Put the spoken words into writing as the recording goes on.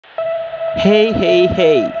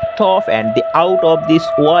Hey, tough and the out of this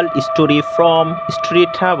world story from Street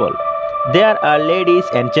Travel. There are ladies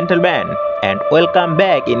and gentlemen, and welcome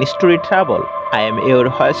back in Street Travel. I am your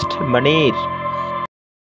host Manir.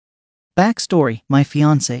 Backstory: my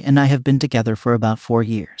fiance and I have been together for about 4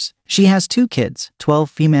 years. She has 2 kids, 12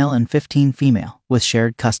 female and 15 female, with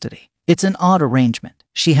shared custody. It's an odd arrangement.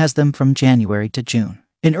 She has them from January to June.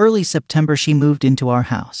 In early September she moved into our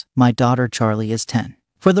house. My daughter Charlie is 10.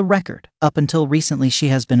 For the record, up until recently she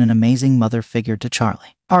has been an amazing mother figure to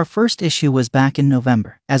Charlie. Our first issue was back in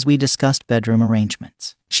November, as we discussed bedroom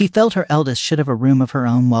arrangements. She felt her eldest should have a room of her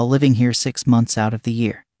own while living here 6 months out of the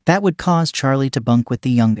year. That would cause Charlie to bunk with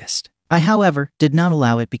the youngest. I, however, did not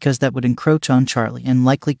allow it because that would encroach on Charlie and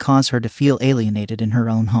likely cause her to feel alienated in her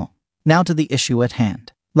own home. Now to the issue at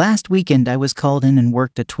hand. Last weekend I was called in and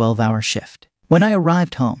worked a 12-hour shift. When I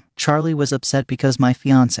arrived home, Charlie was upset because my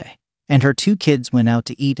fiancé and her 2 kids went out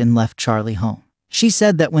to eat and left Charlie home. She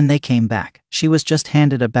said that when they came back, she was just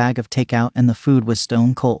handed a bag of takeout and the food was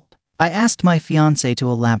stone cold. I asked my fiancé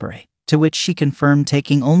to elaborate, to which she confirmed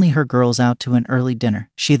taking only her girls out to an early dinner.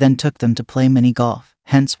 She then took them to play mini golf,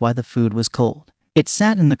 hence why the food was cold. It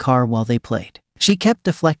sat in the car while they played. She kept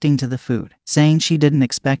deflecting to the food, saying she didn't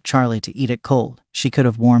expect Charlie to eat it cold. She could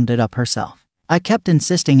have warmed it up herself. I kept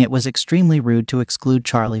insisting it was extremely rude to exclude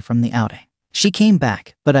Charlie from the outing. She came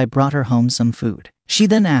back, but I brought her home some food. She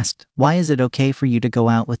then asked, "Why is it okay for you to go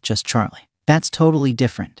out with just Charlie? That's totally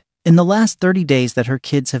different." In the last 30 days that her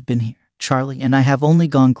kids have been here, Charlie and I have only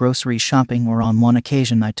gone grocery shopping, or on one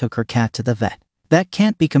occasion I took her cat to the vet. That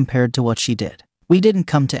can't be compared to what she did. We didn't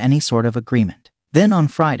come to any sort of agreement. Then on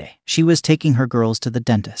Friday, she was taking her girls to the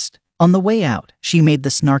dentist. On the way out, she made the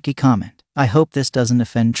snarky comment, "I hope this doesn't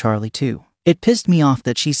offend Charlie too." It pissed me off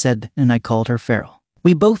that she said that, and I called her feral.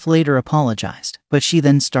 We both later apologized, but she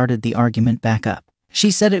then started the argument back up. She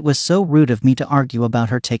said it was so rude of me to argue about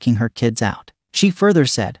her taking her kids out. She further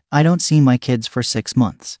said, "I don't see my kids for 6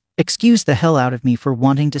 months. Excuse the hell out of me for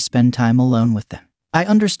wanting to spend time alone with them." I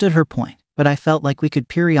understood her point, but I felt like we could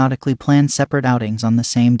periodically plan separate outings on the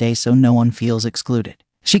same day so no one feels excluded.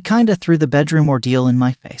 She kinda threw the bedroom ordeal in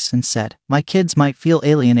my face and said, "My kids might feel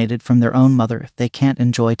alienated from their own mother if they can't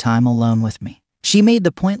enjoy time alone with me." She made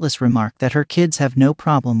the pointless remark that her kids have no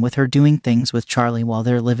problem with her doing things with Charlie while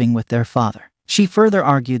they're living with their father. She further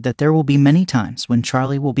argued that there will be many times when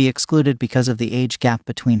Charlie will be excluded because of the age gap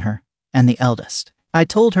between her and the eldest. I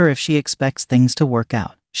told her if she expects things to work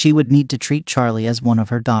out, she would need to treat Charlie as one of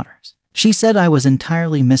her daughters. She said I was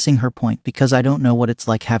entirely missing her point because I don't know what it's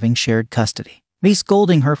like having shared custody. Me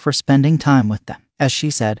scolding her for spending time with them, as she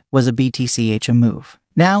said, was a BTCH a move.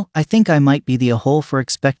 Now, I think I might be the a-hole for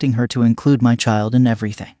expecting her to include my child in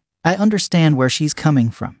everything. I understand where she's coming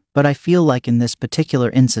from, but I feel like in this particular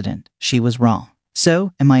incident, she was wrong.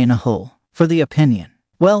 So, am I in a hole? For the opinion?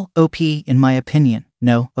 Well, OP, in my opinion,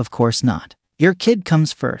 no, of course not. Your kid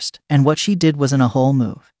comes first, and what she did was an a-hole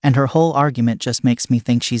move, and her whole argument just makes me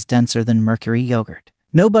think she's denser than mercury yogurt.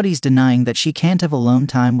 Nobody's denying that she can't have alone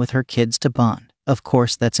time with her kids to bond. Of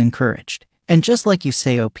course that's encouraged. And just like you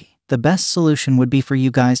say, OP, the best solution would be for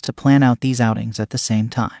you guys to plan out these outings at the same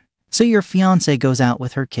time. So your fiancé goes out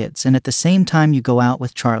with her kids and at the same time you go out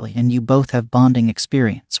with Charlie and you both have bonding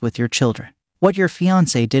experience with your children. What your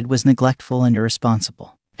fiancé did was neglectful and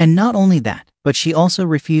irresponsible. And not only that, but she also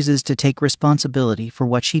refuses to take responsibility for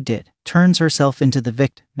what she did, turns herself into the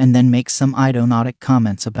victim, and then makes some idiotic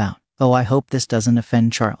comments about, "Oh, I hope this doesn't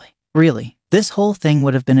offend Charlie." Really, this whole thing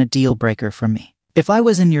would have been a deal breaker for me. If I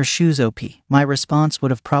was in your shoes, OP, my response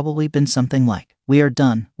would have probably been something like, "We are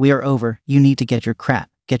done, we are over, you need to get your crap,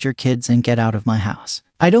 get your kids and get out of my house.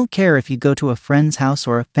 I don't care if you go to a friend's house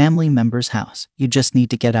or a family member's house, you just need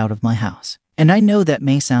to get out of my house." And I know that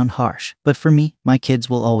may sound harsh, but for me, my kids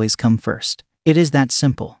will always come first. It is that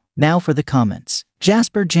simple. Now for the comments.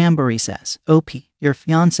 Jasper Jamboree says, "OP, your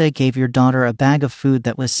fiancé gave your daughter a bag of food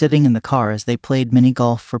that was sitting in the car as they played mini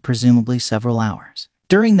golf for presumably several hours.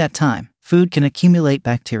 During that time, food can accumulate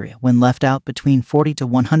bacteria when left out between 40 to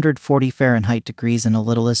 140 Fahrenheit degrees in as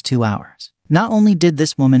little as 2 hours. Not only did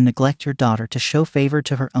this woman neglect your daughter to show favor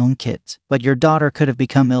to her own kids, but your daughter could have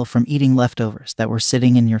become ill from eating leftovers that were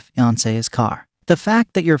sitting in your fiancé's car. The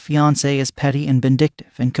fact that your fiancé is petty and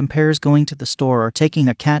vindictive and compares going to the store or taking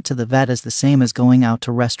a cat to the vet as the same as going out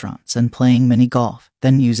to restaurants and playing mini golf,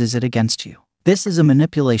 then uses it against you. This is a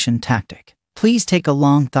manipulation tactic. Please take a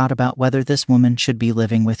long thought about whether this woman should be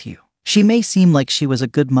living with you. She may seem like she was a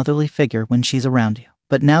good motherly figure when she's around you,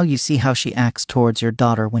 but now you see how she acts towards your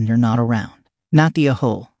daughter when you're not around. Not the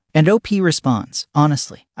a-hole. And OP responds,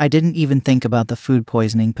 "Honestly, I didn't even think about the food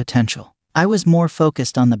poisoning potential. I was more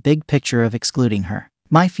focused on the big picture of excluding her.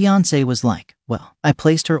 My fiancé was like, well, I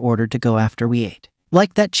placed her order to go after we ate.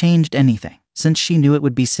 Like that changed anything, since she knew it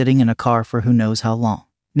would be sitting in a car for who knows how long.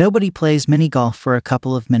 Nobody plays mini golf for a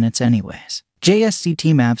couple of minutes anyways.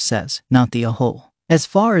 JSCT Mav says, not the a whole. As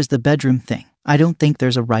far as the bedroom thing, I don't think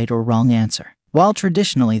there's a right or wrong answer. While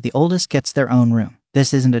traditionally the oldest gets their own room,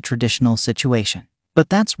 this isn't a traditional situation. But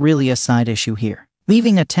that's really a side issue here.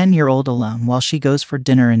 Leaving a 10-year-old alone while she goes for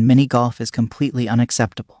dinner and mini golf is completely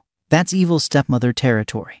unacceptable. That's evil stepmother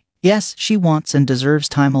territory. Yes, she wants and deserves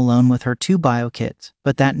time alone with her 2 bio kids,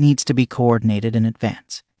 but that needs to be coordinated in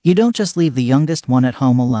advance. You don't just leave the youngest one at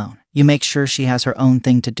home alone. You make sure she has her own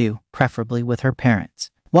thing to do, preferably with her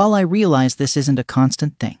parents. While I realize this isn't a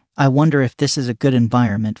constant thing, I wonder if this is a good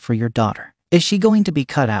environment for your daughter. Is she going to be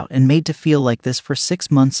cut out and made to feel like this for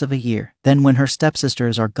 6 months of a year, then when her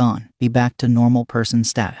stepsisters are gone, be back to normal person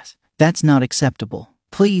status? That's not acceptable.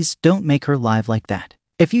 Please don't make her live like that.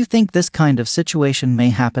 If you think this kind of situation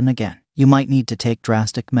may happen again, you might need to take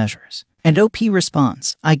drastic measures. And OP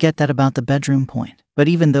responds, I get that about the bedroom point, but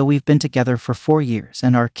even though we've been together for 4 years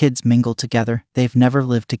and our kids mingle together, they've never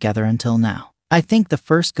lived together until now. I think the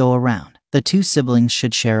first go around, the 2 siblings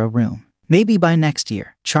should share a room. Maybe by next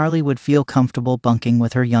year, Charlie would feel comfortable bunking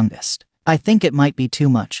with her youngest. I think it might be too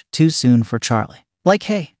much, too soon for Charlie. Like,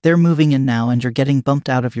 hey, they're moving in now and you're getting bumped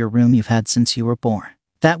out of your room you've had since you were born.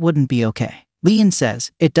 That wouldn't be okay. Leon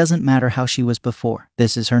says, it doesn't matter how she was before,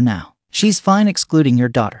 this is her now. She's fine excluding your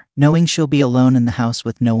daughter, knowing she'll be alone in the house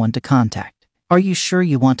with no one to contact. Are you sure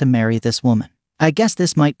you want to marry this woman? I guess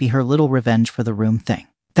this might be her little revenge for the room thing.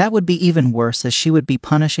 That would be even worse, as she would be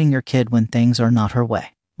punishing your kid when things are not her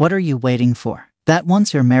way. What are you waiting for? That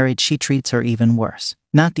once you're married she treats her even worse.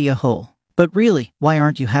 Not the a whole. But really, why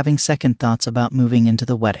aren't you having second thoughts about moving into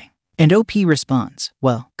the wedding? And OP responds,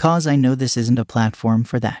 well, cause I know this isn't a platform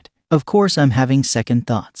for that. Of course I'm having second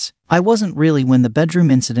thoughts. I wasn't really when the bedroom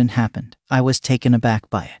incident happened. I was taken aback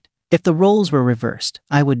by it. If the roles were reversed,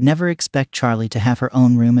 I would never expect Charlie to have her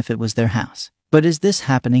own room if it was their house. But is this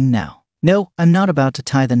happening now? No, I'm not about to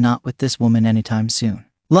tie the knot with this woman anytime soon.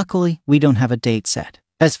 Luckily, we don't have a date set.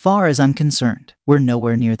 As far as I'm concerned, we're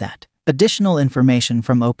nowhere near that. Additional information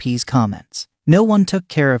from OP's comments. No one took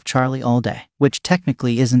care of Charlie all day, which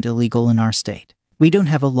technically isn't illegal in our state. We don't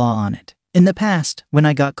have a law on it. In the past, when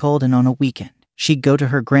I got called in on a weekend, she'd go to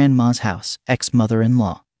her grandma's house,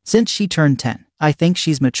 ex-mother-in-law. Since she turned 10, I think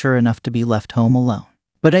she's mature enough to be left home alone.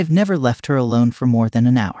 But I've never left her alone for more than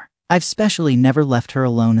an hour. I've especially never left her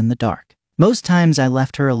alone in the dark. Most times I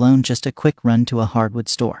left her alone just a quick run to a hardwood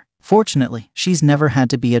store. Fortunately, she's never had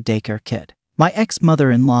to be a daycare kid. My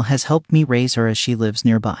ex-mother-in-law has helped me raise her as she lives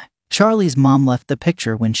nearby. Charlie's mom left the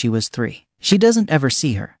picture when she was 3. She doesn't ever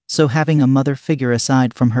see her, so having a mother figure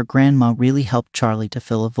aside from her grandma really helped Charlie to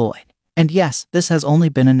fill a void. And yes, this has only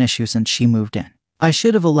been an issue since she moved in. I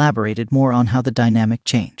should have elaborated more on how the dynamic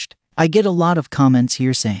changed. I get a lot of comments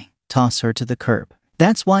here saying, toss her to the curb.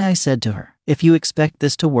 That's why I said to her, if you expect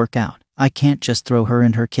this to work out, I can't just throw her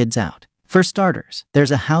and her kids out. For starters,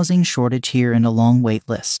 there's a housing shortage here and a long wait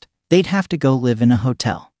list. They'd have to go live in a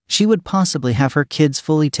hotel. She would possibly have her kids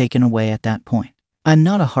fully taken away at that point. I'm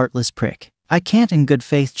not a heartless prick. I can't in good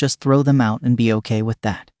faith just throw them out and be okay with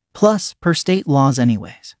that. Plus, per state laws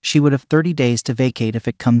anyways, she would have 30 days to vacate if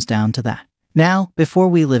it comes down to that. Now, before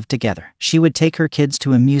we lived together, she would take her kids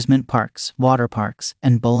to amusement parks, water parks,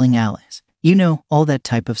 and bowling alleys. You know, all that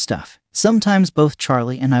type of stuff. Sometimes both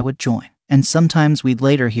Charlie and I would join, and sometimes we'd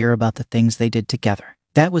later hear about the things they did together.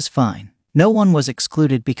 That was fine. No one was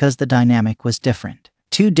excluded because the dynamic was different.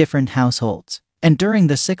 2 different households. And during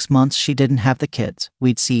the 6 months she didn't have the kids,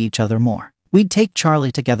 we'd see each other more. We'd take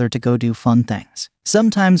Charlie together to go do fun things.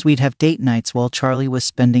 Sometimes we'd have date nights while Charlie was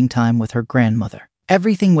spending time with her grandmother.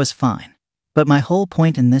 Everything was fine. But my whole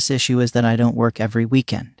point in this issue is that I don't work every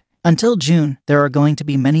weekend. Until June, there are going to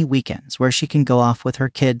be many weekends where she can go off with her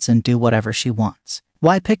kids and do whatever she wants.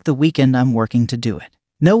 Why pick the weekend I'm working to do it?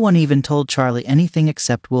 No one even told Charlie anything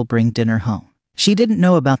except we'll bring dinner home. She didn't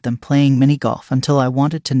know about them playing mini golf until I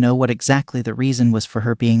wanted to know what exactly the reason was for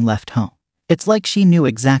her being left home. It's like she knew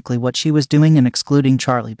exactly what she was doing and excluding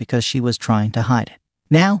Charlie because she was trying to hide it.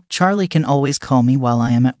 Now, Charlie can always call me while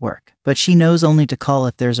I am at work, but she knows only to call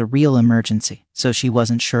if there's a real emergency, so she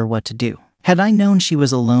wasn't sure what to do. Had I known she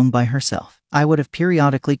was alone by herself, I would have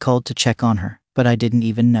periodically called to check on her, but I didn't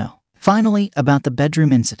even know. Finally, about the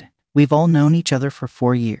bedroom incident. We've all known each other for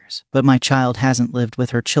 4 years, but my child hasn't lived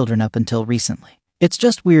with her children up until recently. It's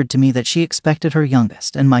just weird to me that she expected her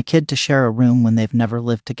youngest and my kid to share a room when they've never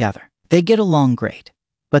lived together. They get along great,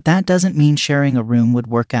 but that doesn't mean sharing a room would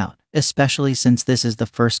work out, especially since this is the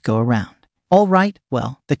first go around. Alright,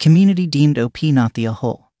 well, the community deemed OP not the a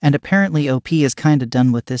whole, and apparently OP is kinda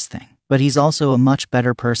done with this thing. But he's also a much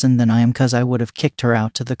better person than I am, cause I would have kicked her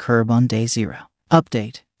out to the curb on day 0.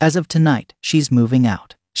 Update. As of tonight, she's moving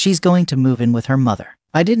out. She's going to move in with her mother.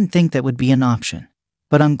 I didn't think that would be an option,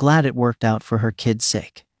 but I'm glad it worked out for her kid's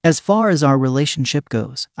sake. As far as our relationship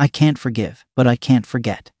goes, I can't forgive, but I can't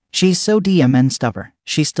forget. She's so and stubborn,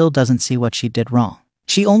 she still doesn't see what she did wrong.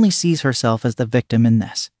 She only sees herself as the victim in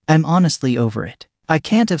this. I'm honestly over it. I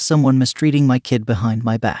can't have someone mistreating my kid behind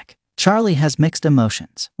my back. Charlie has mixed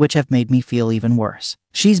emotions, which have made me feel even worse.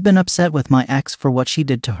 She's been upset with my ex for what she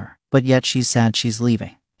did to her, but yet she's sad she's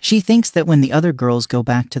leaving. She thinks that when the other girls go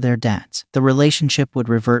back to their dads, the relationship would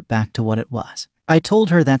revert back to what it was. I told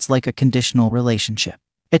her that's like a conditional relationship.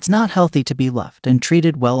 It's not healthy to be loved and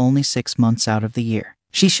treated well only 6 months out of the year.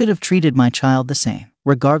 She should have treated my child the same,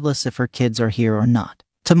 regardless if her kids are here or not.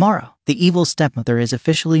 Tomorrow, the evil stepmother is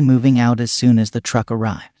officially moving out as soon as the truck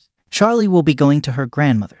arrives. Charlie will be going to her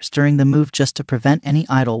grandmother's during the move just to prevent any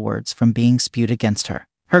idle words from being spewed against her.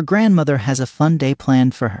 Her grandmother has a fun day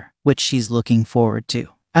planned for her, which she's looking forward to.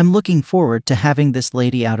 I'm looking forward to having this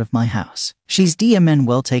lady out of my house. She's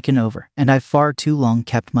well taken over, and I've far too long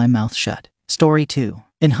kept my mouth shut. Story 2.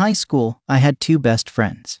 In high school, I had 2 best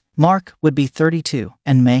friends. Mark would be 32,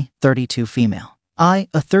 and May, 32 female. I,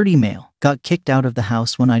 a 30 male, got kicked out of the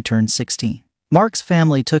house when I turned 16. Mark's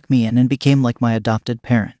family took me in and became like my adopted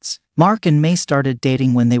parents. Mark and May started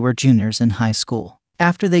dating when they were juniors in high school.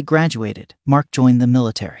 After they graduated, Mark joined the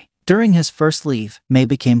military. During his first leave, May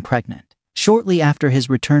became pregnant. Shortly after his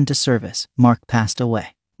return to service, Mark passed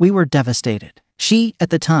away. We were devastated. She, at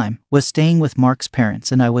the time, was staying with Mark's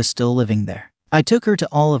parents and I was still living there. I took her to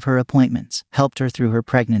all of her appointments, helped her through her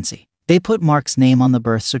pregnancy. They put Mark's name on the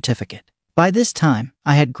birth certificate. By this time,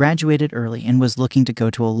 I had graduated early and was looking to go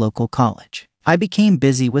to a local college. I became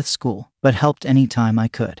busy with school, but helped any time I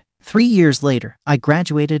could. 3 years later, I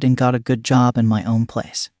graduated and got a good job in my own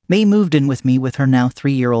place. May moved in with me with her now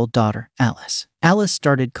 3-year-old daughter, Alice. Alice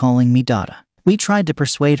started calling me Dada. We tried to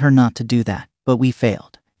persuade her not to do that, but we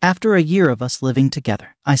failed. After a year of us living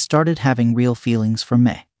together, I started having real feelings for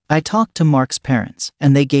May. I talked to Mark's parents,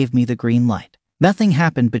 and they gave me the green light. Nothing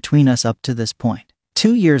happened between us up to this point.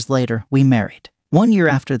 2 years later, we married. 1 year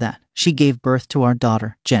after that, she gave birth to our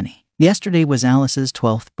daughter, Jenny. Yesterday was Alice's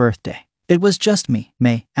 12th birthday. It was just me,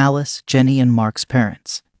 May, Alice, Jenny, and Mark's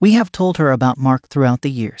parents. We have told her about Mark throughout the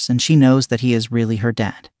years, and she knows that he is really her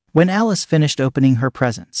dad. When Alice finished opening her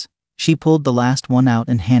presents, she pulled the last one out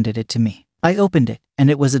and handed it to me. I opened it, and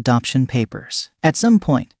it was adoption papers. At some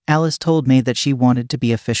point, Alice told me that she wanted to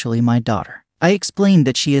be officially my daughter. I explained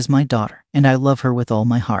that she is my daughter, and I love her with all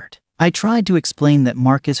my heart. I tried to explain that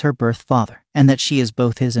Mark is her birth father, and that she is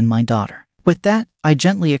both his and my daughter. With that, I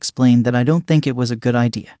gently explained that I don't think it was a good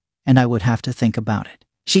idea, and I would have to think about it.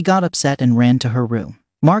 She got upset and ran to her room.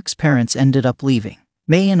 Mark's parents ended up leaving.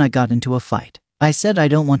 May and I got into a fight. I said I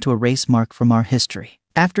don't want to erase Mark from our history.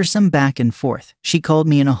 After some back and forth, she called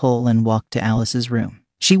me in a hole and walked to Alice's room.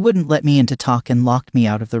 She wouldn't let me in to talk and locked me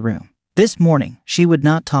out of the room. This morning, she would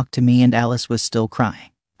not talk to me and Alice was still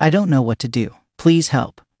crying. I don't know what to do. Please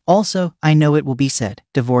help. Also, I know it will be said,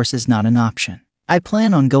 divorce is not an option. I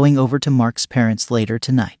plan on going over to Mark's parents later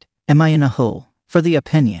tonight. Am I in a hole? For the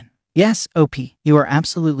opinion. Yes, OP, you are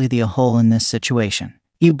absolutely the a-hole in this situation.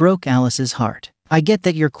 You broke Alice's heart. I get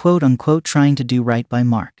that you're quote-unquote trying to do right by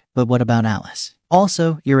Mark, but what about Alice?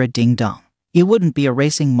 Also, you're a ding-dong. You wouldn't be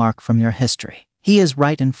erasing Mark from your history. He is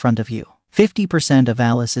right in front of you. 50% of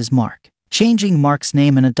Alice is Mark. Changing Mark's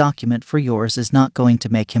name in a document for yours is not going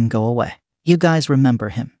to make him go away. You guys remember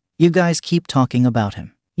him. You guys keep talking about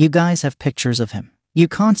him. You guys have pictures of him. You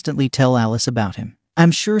constantly tell Alice about him.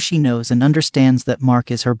 I'm sure she knows and understands that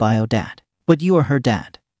Mark is her bio dad. But you are her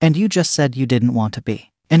dad. And you just said you didn't want to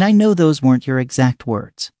be. And I know those weren't your exact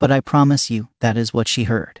words, but I promise you, that is what she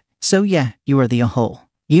heard. So yeah, you are the a-hole.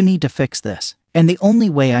 You need to fix this. And the only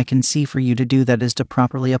way I can see for you to do that is to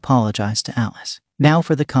properly apologize to Alice. Now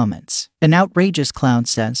for the comments. An outrageous cloud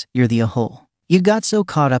says, you're the a-hole. You got so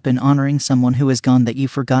caught up in honoring someone who is gone that you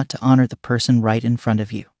forgot to honor the person right in front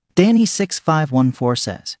of you. Danny6514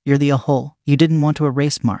 says, you're the a-hole. You didn't want to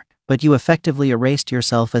erase Mark, but you effectively erased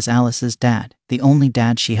yourself as Alice's dad, the only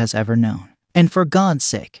dad she has ever known. And for God's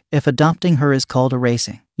sake, if adopting her is called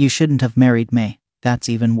erasing, you shouldn't have married May. That's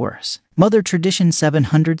even worse. Mother Tradition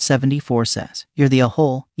 774 says, you're the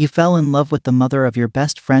a-hole. You fell in love with the mother of your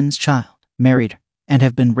best friend's child, married her, and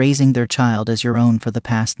have been raising their child as your own for the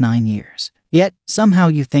past 9 years. Yet, somehow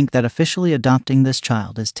you think that officially adopting this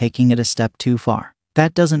child is taking it a step too far.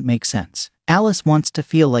 That doesn't make sense. Alice wants to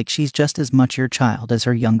feel like she's just as much your child as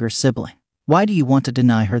her younger sibling. Why do you want to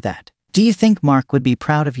deny her that? Do you think Mark would be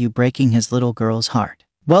proud of you breaking his little girl's heart?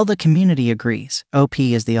 Well, the community agrees. OP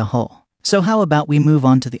is the a whole. So how about we move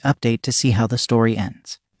on to the update to see how the story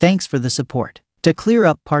ends? Thanks for the support. To clear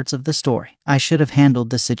up parts of the story, I should have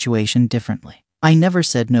handled the situation differently. I never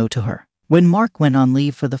said no to her. When Mark went on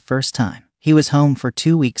leave for the first time, he was home for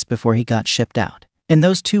 2 weeks before he got shipped out. In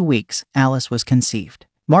those 2 weeks, Alice was conceived.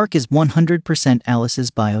 Mark is 100%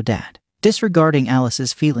 Alice's bio dad. Disregarding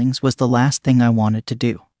Alice's feelings was the last thing I wanted to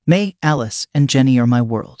do. May, Alice, and Jenny are my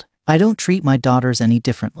world. I don't treat my daughters any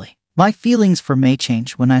differently. My feelings for May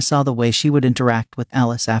changed when I saw the way she would interact with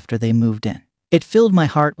Alice after they moved in. It filled my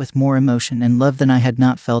heart with more emotion and love than I had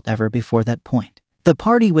not felt ever before that point. The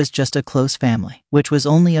party was just a close family, which was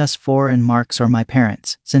only us 4 and Mark's or my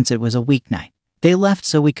parents, since it was a weeknight. They left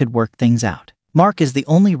so we could work things out. Mark is the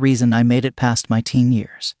only reason I made it past my teen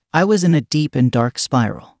years. I was in a deep and dark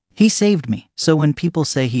spiral. He saved me, so when people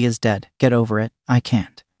say he is dead, get over it, I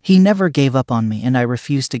can't. He never gave up on me and I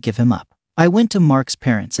refused to give him up. I went to Mark's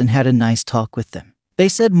parents and had a nice talk with them. They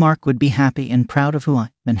said Mark would be happy and proud of who I am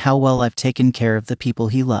and how well I've taken care of the people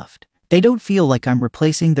he loved. They don't feel like I'm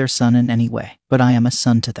replacing their son in any way, but I am a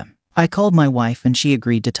son to them. I called my wife and she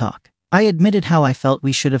agreed to talk. I admitted how I felt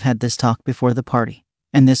we should have had this talk before the party,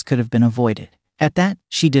 and this could have been avoided. At that,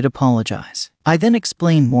 she did apologize. I then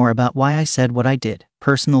explained more about why I said what I did,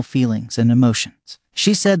 personal feelings and emotions.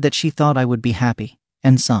 She said that she thought I would be happy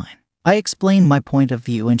and sign. I explained my point of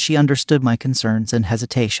view and she understood my concerns and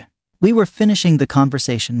hesitation. We were finishing the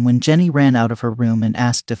conversation when Jenny ran out of her room and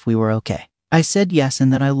asked if we were okay. I said yes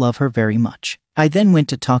and that I love her very much. I then went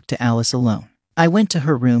to talk to Alice alone. I went to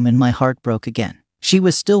her room and my heart broke again. She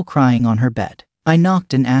was still crying on her bed. I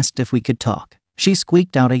knocked and asked if we could talk. She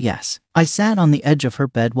squeaked out a yes. I sat on the edge of her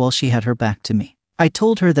bed while she had her back to me. I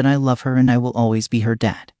told her that I love her and I will always be her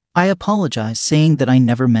dad. I apologized, saying that I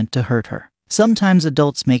never meant to hurt her. Sometimes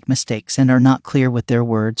adults make mistakes and are not clear with their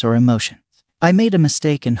words or emotions. I made a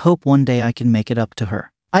mistake and hope one day I can make it up to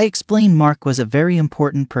her. I explained Mark was a very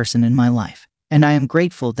important person in my life, and I am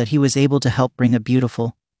grateful that he was able to help bring a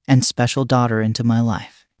beautiful and special daughter into my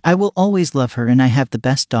life. I will always love her and I have the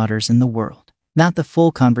best daughters in the world. Not the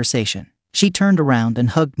full conversation. She turned around and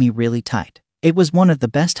hugged me really tight. It was one of the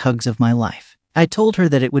best hugs of my life. I told her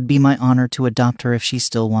that it would be my honor to adopt her if she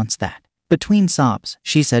still wants that. Between sobs,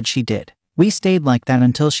 she said she did. We stayed like that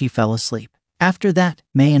until she fell asleep. After that,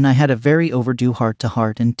 May and I had a very overdue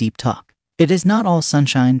heart-to-heart and deep talk. It is not all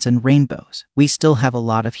sunshines and rainbows. We still have a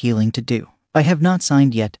lot of healing to do. I have not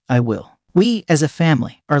signed yet, I will. We, as a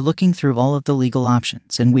family, are looking through all of the legal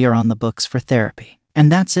options and we are on the books for therapy. And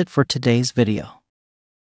that's it for today's video.